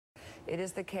It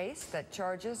is the case that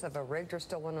charges of a rigged or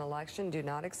stolen election do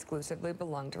not exclusively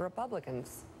belong to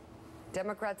Republicans.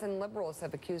 Democrats and liberals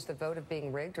have accused the vote of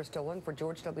being rigged or stolen for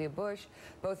George W. Bush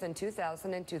both in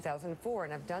 2000 and 2004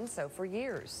 and have done so for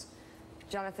years.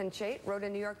 Jonathan Chait wrote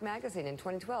in New York Magazine in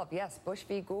 2012, yes, Bush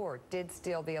v. Gore did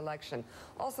steal the election.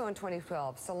 Also in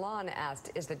 2012, Salon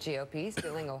asked, is the GOP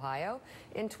stealing Ohio?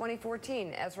 In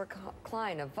 2014, Ezra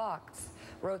Klein of Vox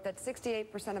wrote that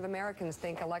 68% of Americans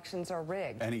think elections are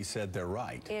rigged. And he said they're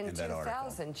right in that article. In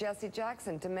 2000, Jesse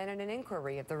Jackson demanded an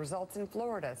inquiry of the results in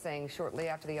Florida, saying shortly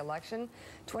after the election,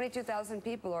 22,000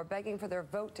 people are begging for their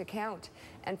vote to count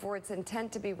and for its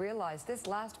intent to be realized. This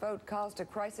last vote caused a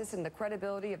crisis in the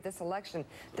credibility of this election.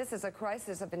 This is a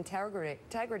crisis of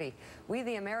integrity. We,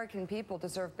 the American people,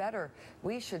 deserve better.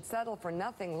 We should settle for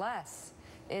nothing less.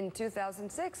 In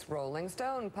 2006, Rolling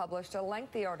Stone published a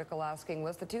lengthy article asking,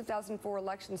 was the 2004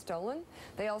 election stolen?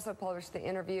 They also published the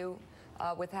interview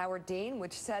with Howard Dean,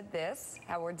 which said this.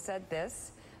 Howard said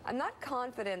this, I'm not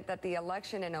confident that the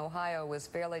election in Ohio was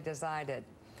fairly decided.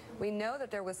 We know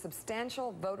that there was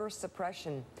substantial voter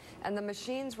suppression, and the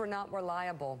machines were not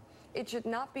reliable. It should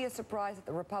not be a surprise that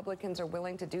the Republicans are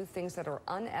willing to do things that are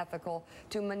unethical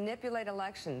to manipulate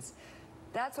elections.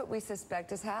 That's what we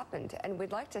suspect has happened, and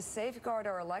we'd like to safeguard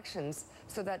our elections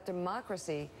so that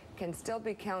democracy can still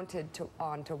be counted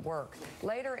on to work.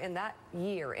 Later in that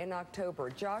year, in October,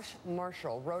 Josh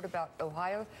Marshall wrote about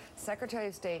Ohio Secretary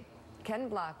of State Ken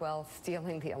Blackwell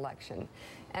stealing the election,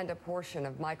 and a portion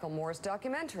of Michael Moore's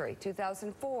documentary,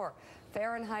 2004,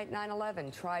 Fahrenheit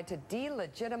 9/11, tried to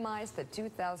delegitimize the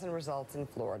 2000 results in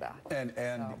Florida.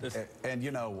 And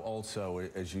you know, also,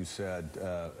 as you said,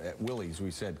 at Willie's,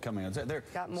 we said coming on, there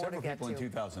are several people in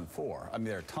 2004. I mean,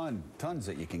 there are tons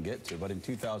that you can get to, but in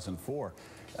 2004,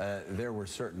 there were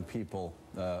certain people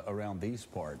around these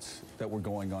parts that were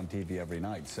going on TV every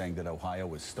night saying that Ohio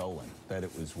was stolen, that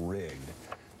it was rigged.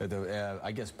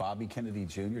 I guess Bobby Kennedy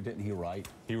Jr., didn't he write?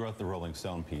 He wrote the Rolling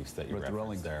Stone piece that you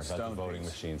referenced there about the voting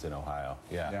machines in Ohio.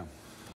 Yeah.